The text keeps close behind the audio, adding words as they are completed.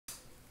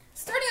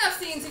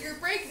CNC Group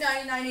break,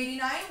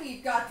 $99.89.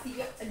 We've got the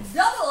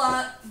double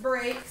up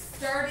break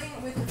starting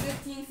with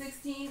the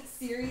 15-16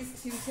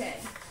 Series 210.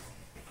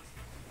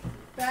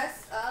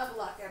 Best of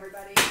luck,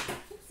 everybody.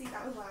 Oopsie,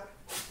 that was loud.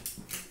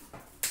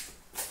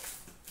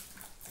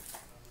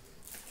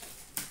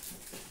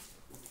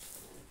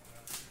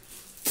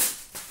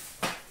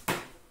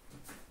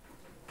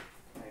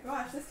 Oh my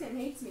gosh, this tin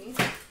hates me.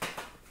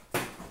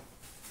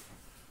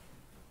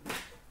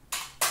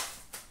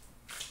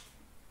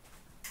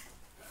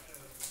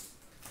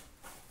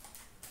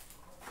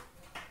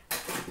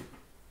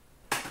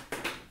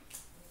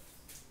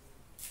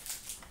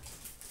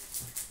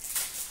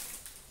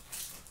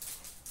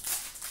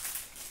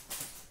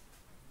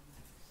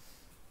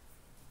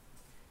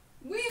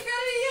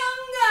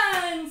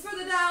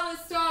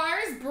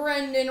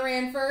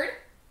 Ranford.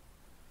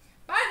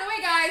 By the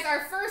way, guys,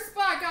 our first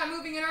spot got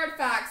moving in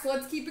artifacts, so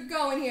let's keep it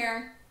going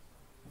here.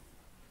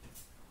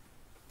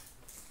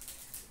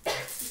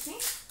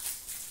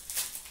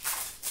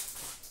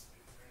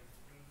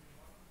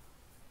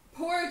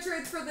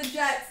 Portraits for the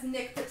Jets,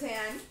 Nick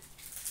Patan.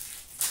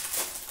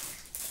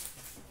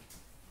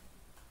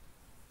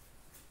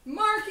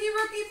 Marquee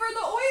rookie for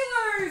the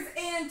Oilers,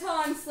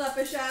 Anton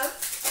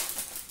Slepyshev.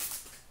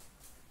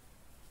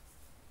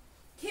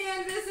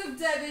 Canvas of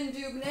Devin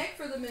Dubnyk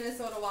for the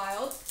Minnesota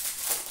Wild.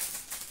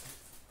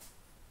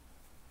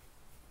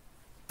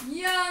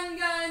 Young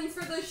Guns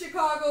for the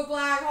Chicago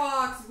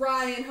Blackhawks,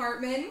 Ryan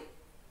Hartman.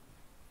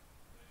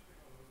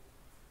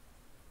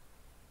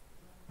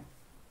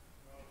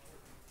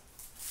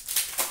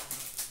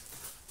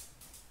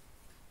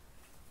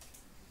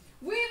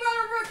 We've got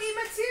a rookie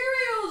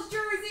materials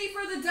jersey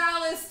for the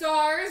Dallas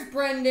Stars,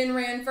 Brendan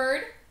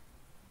Ranford.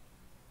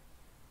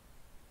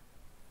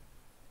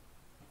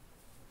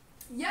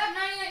 Yep,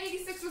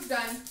 99.86 was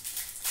done.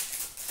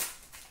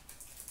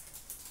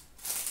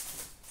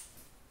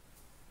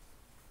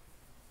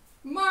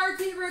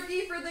 Marquee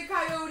rookie for the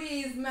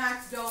Coyotes,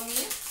 Max Domi.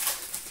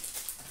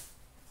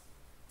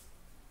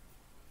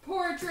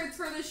 Portraits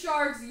for the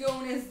Sharks,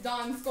 Jonas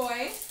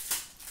Donskoy.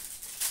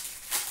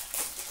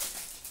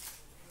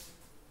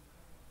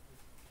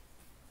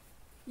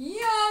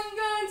 Young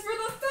Guns for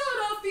the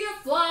Philadelphia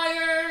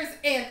Flyers,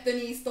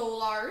 Anthony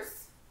Stolars.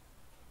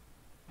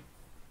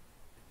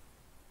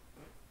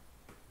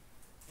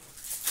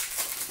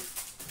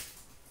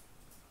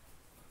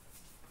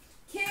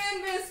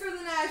 Canvas for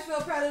the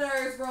Nashville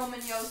Predators, Roman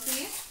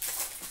Josi.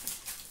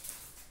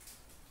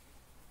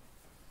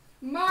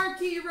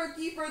 Marquee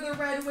rookie for the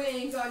Red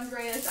Wings,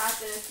 Andreas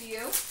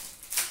Athanasiou.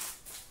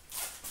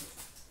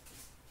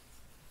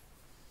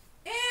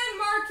 And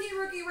marquee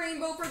rookie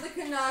rainbow for the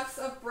Canucks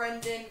of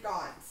Brendan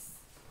Gaunce.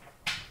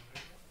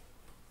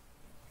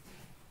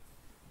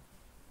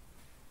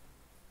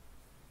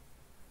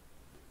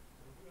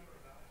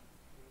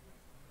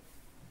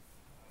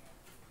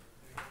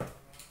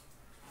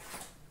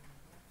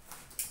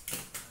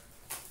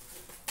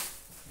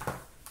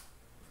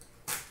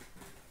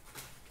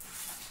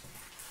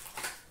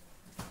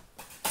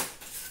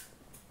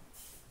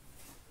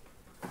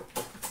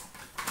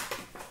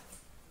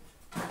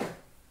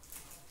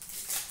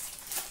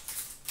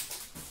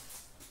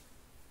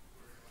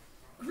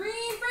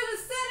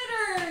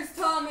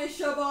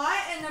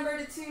 And number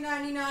to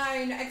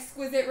 299,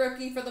 exquisite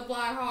rookie for the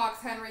Blackhawks,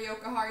 Henry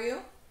Jokiharju.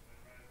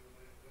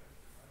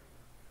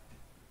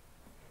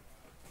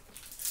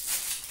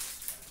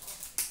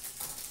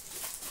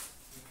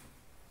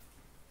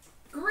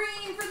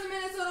 Green for the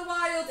Minnesota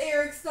Wild,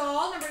 Eric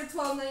Stahl. Number to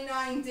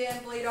 1299,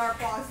 Dan Vladar,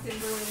 Boston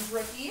Bruins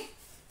rookie.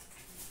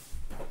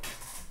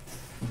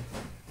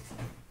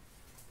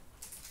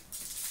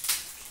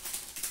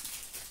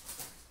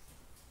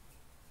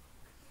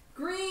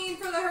 Green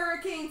for the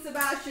Hurricanes,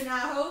 Sebastian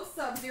Aho.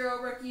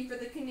 Sub-Zero rookie for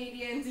the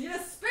Canadiens,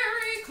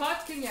 Jesperi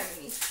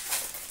Kotkaniemi.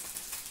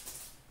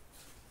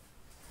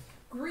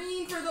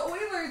 Green for the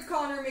Oilers,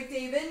 Connor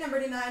McDavid.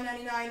 Number to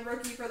 999,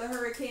 rookie for the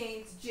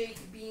Hurricanes,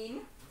 Jake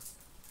Bean.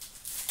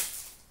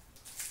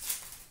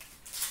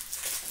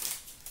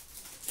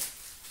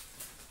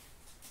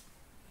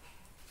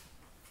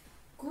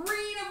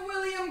 Green of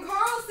William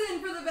Karlsson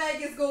for the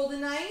Vegas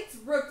Golden Knights.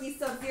 Rookie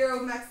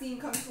Sub-Zero Maxime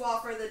Comtois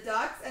for the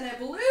Ducks. And a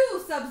blue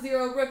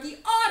Sub-Zero rookie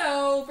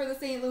auto for the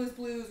St. Louis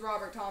Blues,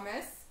 Robert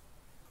Thomas.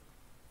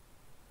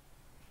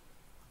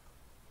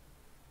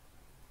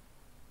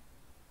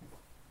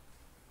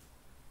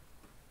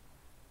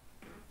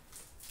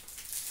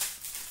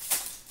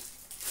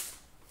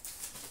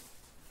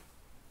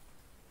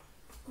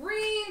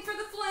 Green for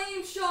the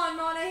Flames, Sean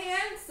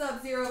Monahan.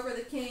 Sub-Zero for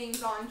the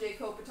Kings, Anze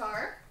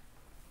Kopitar.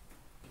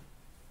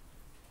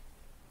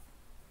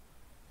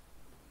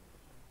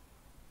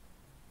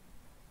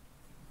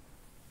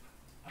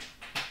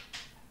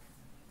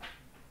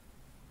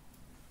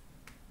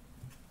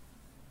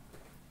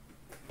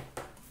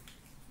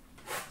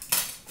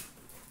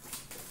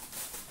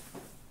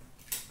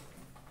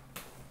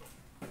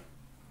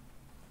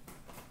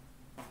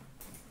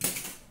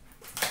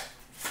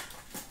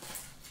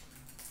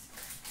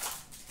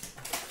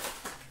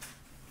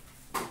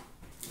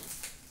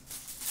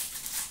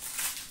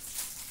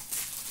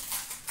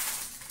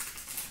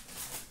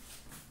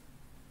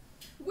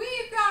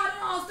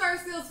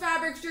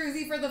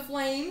 jersey for the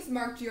Flames,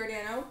 Mark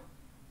Giordano.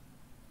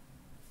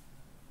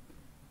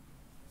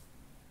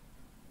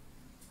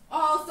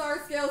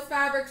 All-Star Scales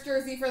Fabrics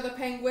jersey for the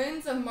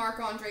Penguins of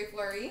Marc-Andre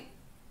Fleury.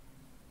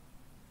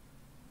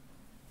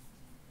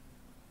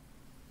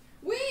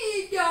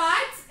 We've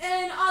got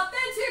an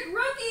authentic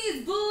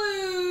rookies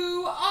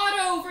blue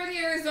auto for the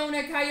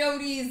Arizona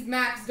Coyotes,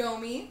 Max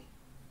Domi.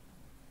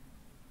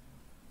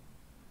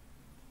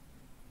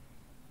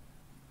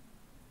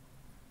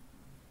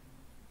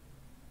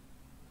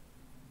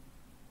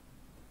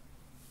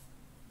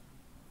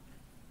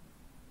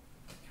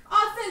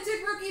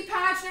 Authentic rookie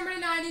patch number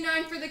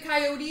 99 for the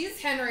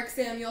Coyotes, Henrik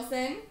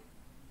Samuelsson.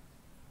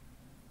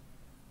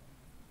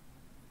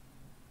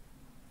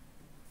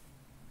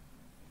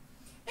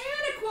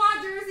 And a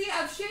quad jersey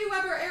of Shea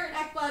Weber, Aaron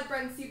Ekblad,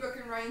 Brent Seabrook,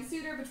 and Ryan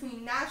Suter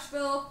between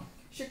Nashville,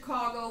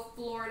 Chicago,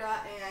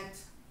 Florida, and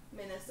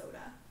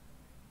Minnesota.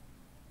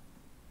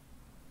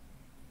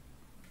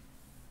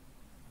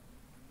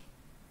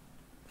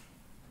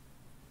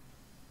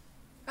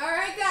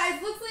 Alright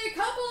guys, looks like a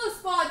couple of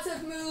spots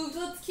have moved.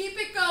 Let's keep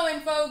it going,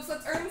 folks.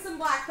 Let's earn some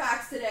black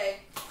packs today.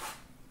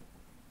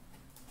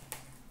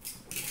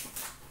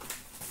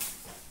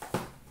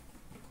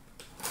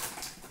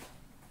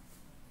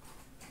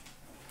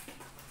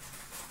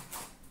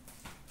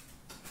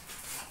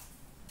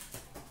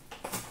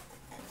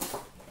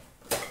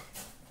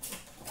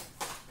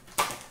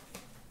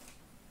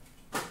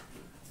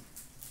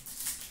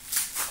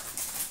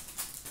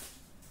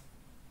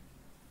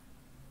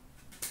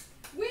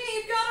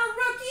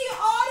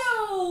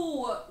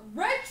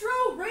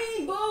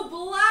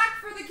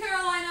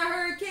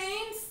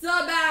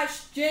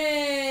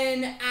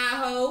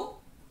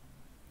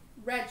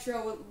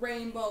 Retro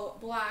Rainbow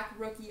Black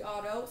rookie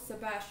auto,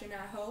 Sebastian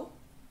Aho.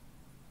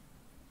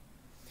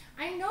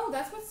 I know,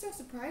 that's what's so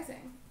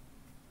surprising.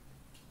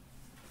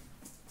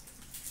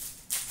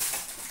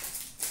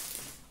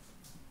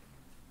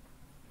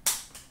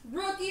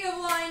 Rookie of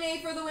Line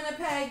A for the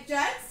Winnipeg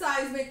Jets,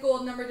 Seismic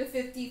Gold number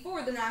 /50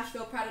 for the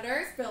Nashville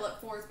Predators,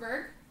 Philip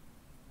Forsberg.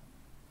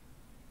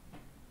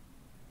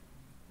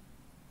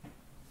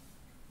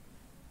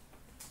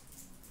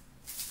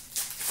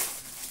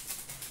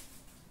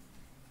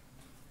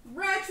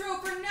 Retro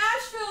for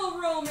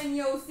Nashville, Roman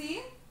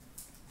Josi.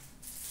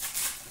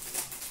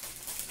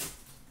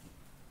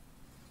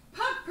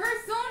 Puck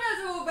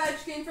Personas of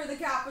Ovechkin for the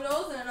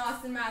Capitals, and an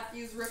Austin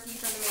Matthews rookie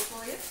for the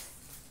Maple Leafs.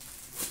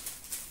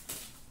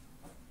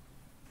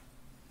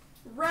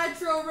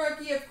 Retro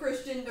rookie of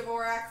Christian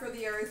Dvorak for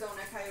the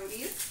Arizona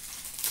Coyotes.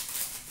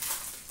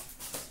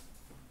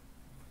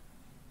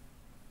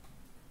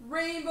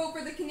 Rainbow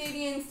for the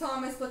Canadiens,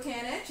 Thomas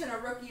Plekanec, and a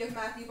rookie of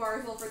Matthew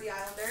Barzal for the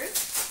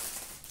Islanders.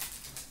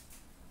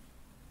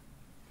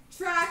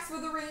 Tracks for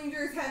the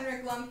Rangers,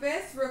 Henrik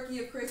Lundqvist, rookie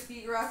of Chris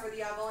Vigra for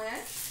the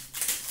Avalanche.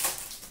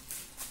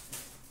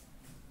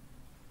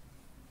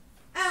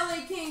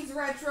 LA Kings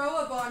retro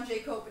of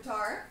Anze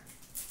Kopitar.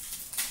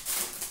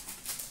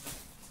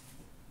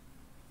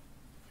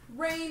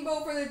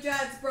 Rainbow for the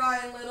Jets,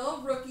 Brian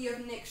Little, rookie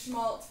of Nick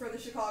Schmaltz for the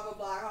Chicago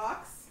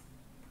Blackhawks.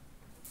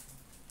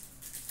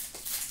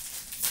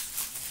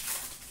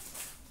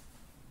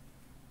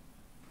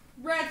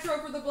 Retro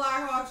for the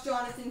Blackhawks,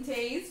 Jonathan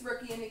Toews,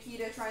 rookie of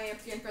Nikita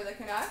Triumphant for the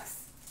Canucks.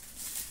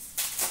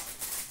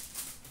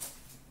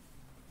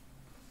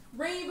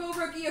 Rainbow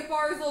rookie of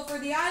Barzal for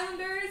the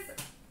Islanders,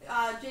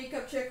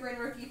 Jacob Chikrin,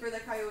 rookie for the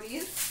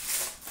Coyotes.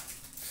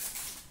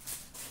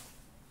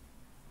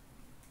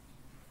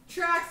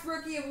 Tracks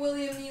rookie of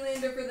William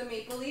Nylander for the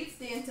Maple Leafs,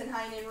 Danton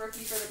Heinen,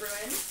 rookie for the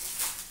Bruins.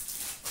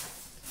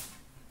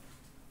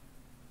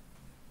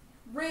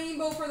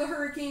 Rainbow for the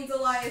Hurricanes,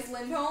 Elias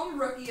Lindholm,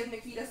 rookie of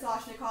Nikita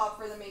Soshnikov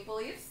for the Maple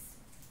Leafs.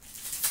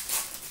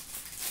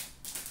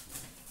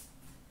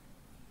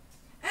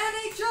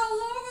 NHL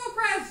logo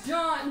press,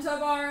 John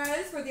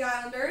Tavares for the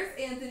Islanders,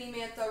 Anthony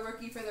Mantha,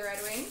 rookie for the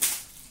Red Wings.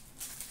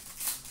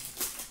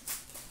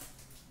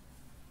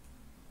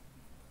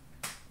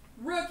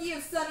 Rookie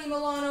of Sonny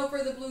Milano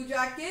for the Blue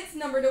Jackets,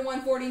 number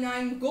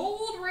 /149,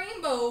 gold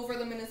rainbow for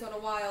the Minnesota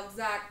Wild,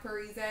 Zach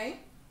Parise.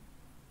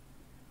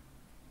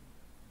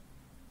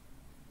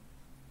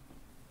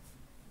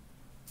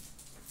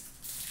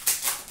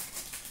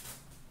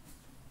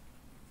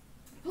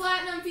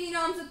 Platinum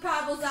Phenoms of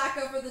Pavel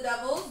Zacha for the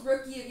Devils,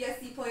 rookie of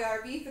Jesse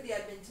Puljujarvi for the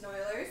Edmonton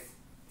Oilers.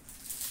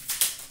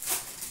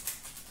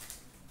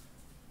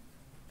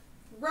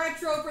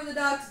 Retro for the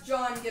Ducks,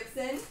 John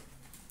Gibson.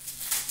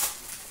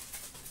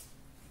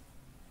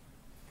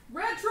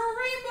 Retro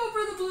Rainbow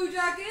for the Blue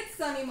Jackets,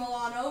 Sonny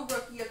Milano,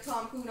 rookie of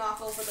Tom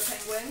Kuhnhackl for the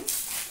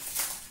Penguins.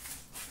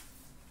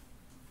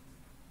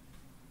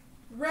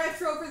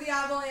 Retro for the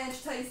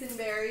Avalanche, Tyson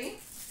Barrie.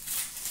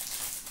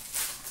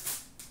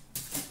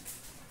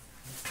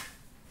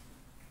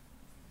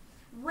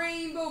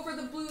 Rainbow for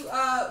the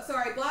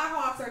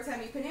Blackhawks,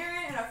 Artemi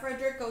Panarin, and a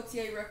Frederick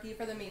Gauthier rookie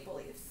for the Maple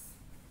Leafs.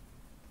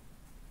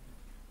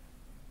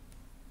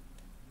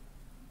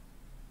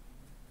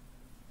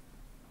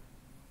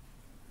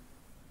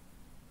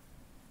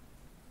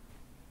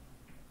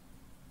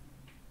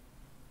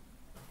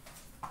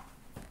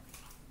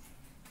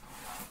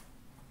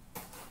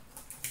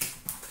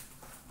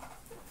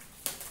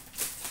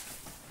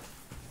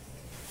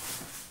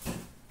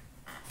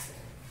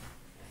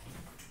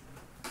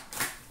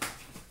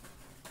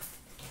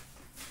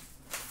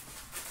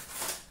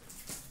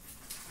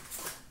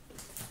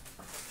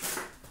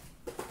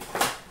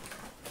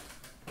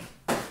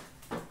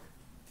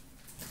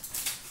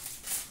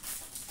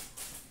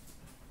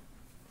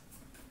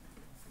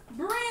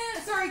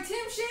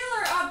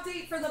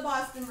 Update for the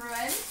Boston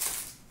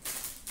Bruins.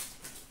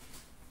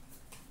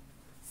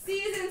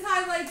 Season's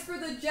highlights for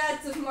the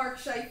Jets of Mark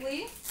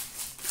Scheifele.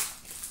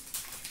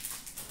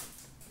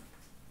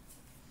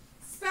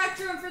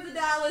 Spectrum for the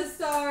Dallas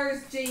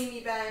Stars,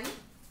 Jamie Benn.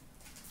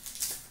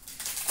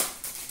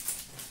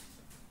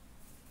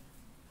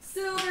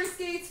 Silver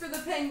skates for the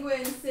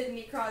Penguins,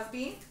 Sidney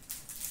Crosby.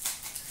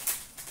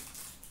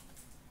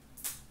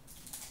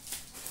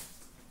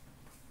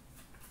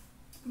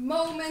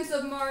 Moments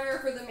of Marner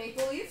for the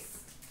Maple Leafs.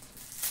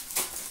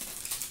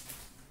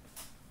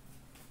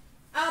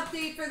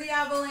 Update for the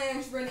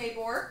Avalanche, Rene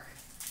Bourque.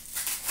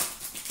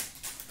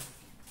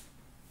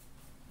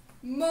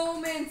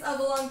 Moments of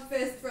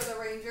Lundqvist for the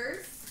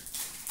Rangers.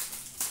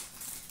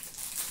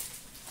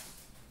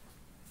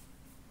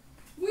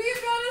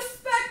 We've got a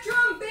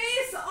Spectrum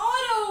base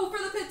auto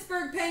for the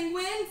Pittsburgh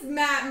Penguins,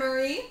 Matt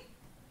Murray.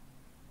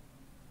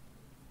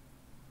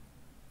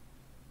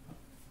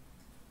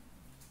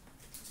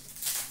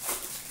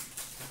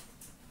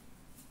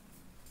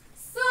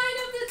 Sign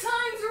of the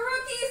Times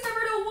rookies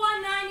number to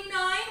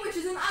 199, which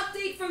is an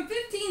update from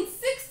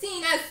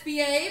 15-16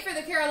 SBA for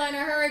the Carolina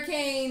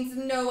Hurricanes,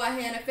 Noah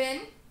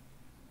Hannafin.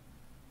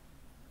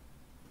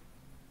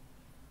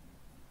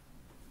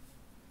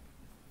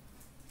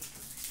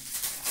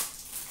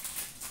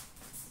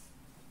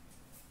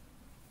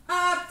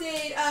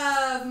 Update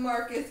of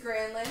Marcus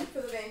Granlund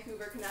for the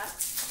Vancouver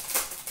Canucks.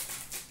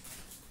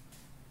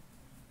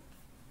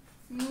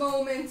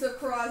 Moments of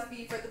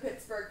Crosby for the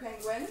Pittsburgh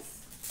Penguins.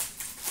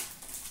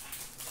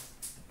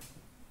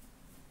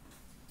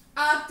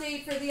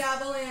 Update for the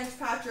Avalanche,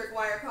 Patrick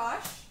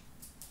Wirekosh.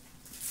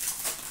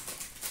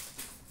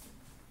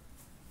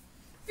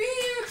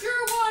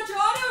 Future Watch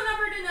auto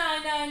number to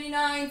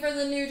 999 for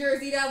the New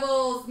Jersey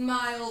Devils,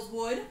 Miles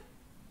Wood.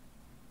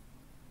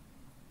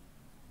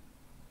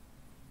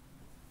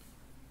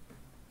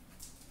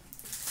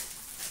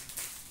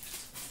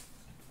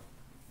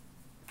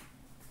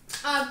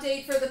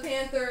 Update for the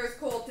Panthers,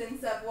 Colton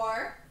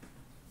Savoie.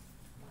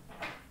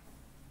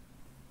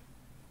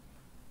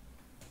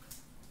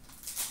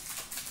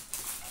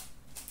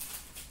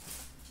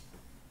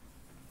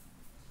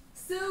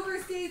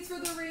 Silver skates for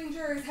the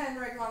Rangers,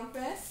 Henrik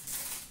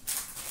Lundqvist.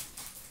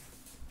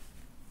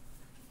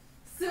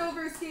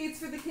 Silver skates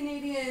for the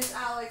Canadiens,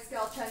 Alex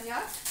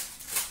Galchenyuk.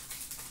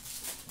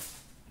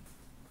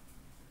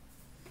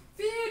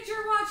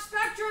 Future Watch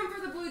Spectrum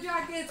for the Blue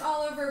Jackets,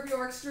 Oliver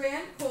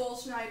Bjorkstrand. Cole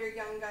Schneider,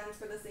 Young Guns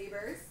for the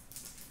Sabres.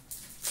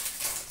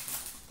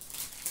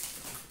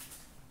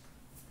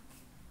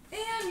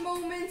 And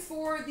moments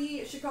for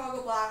the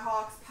Chicago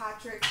Blackhawks,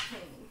 Patrick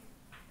Kane.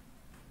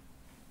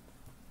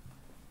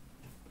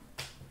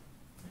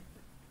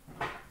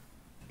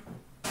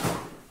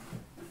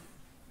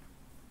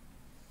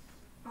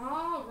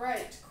 All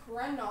right,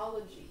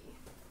 Chronology.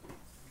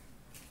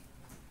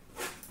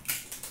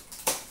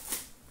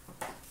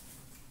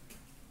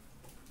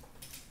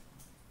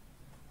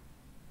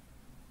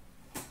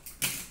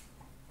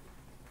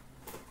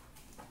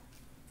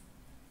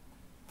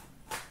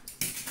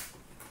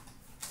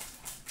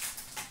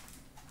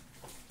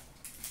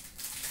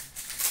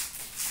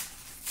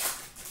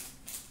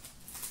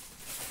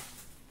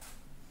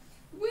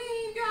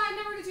 We've got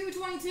number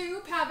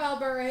 222, Pavel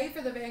Bure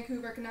for the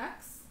Vancouver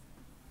Canucks.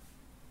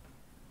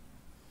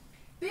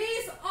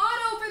 Base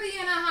auto for the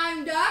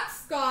Anaheim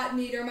Ducks, Scott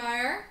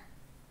Niedermayer.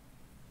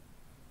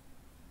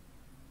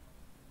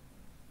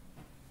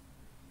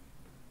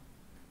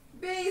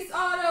 Base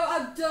auto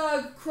of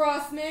Doug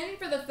Crossman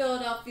for the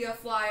Philadelphia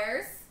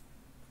Flyers.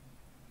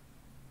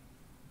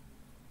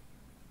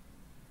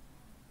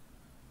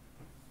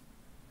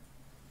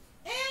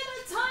 And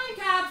a time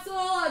capsule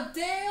of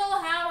Dale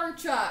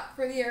Hawerchuk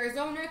for the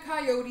Arizona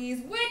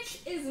Coyotes, which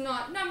is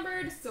not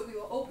numbered, so we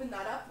will open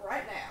that up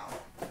right now.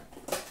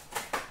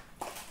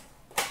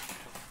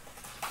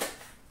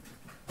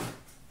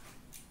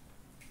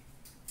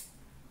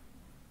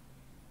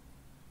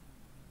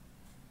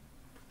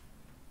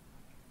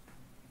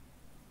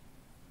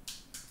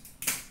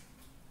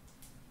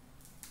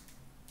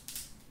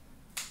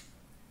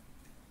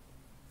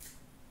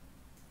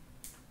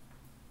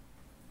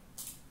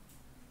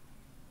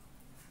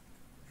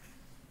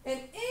 And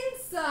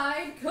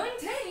inside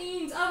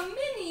contains a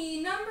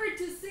mini numbered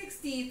to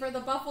 60 for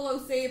the Buffalo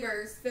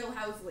Sabres, Phil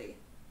Housley.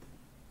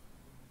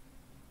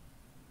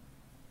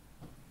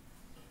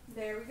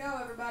 There we go,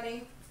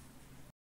 everybody.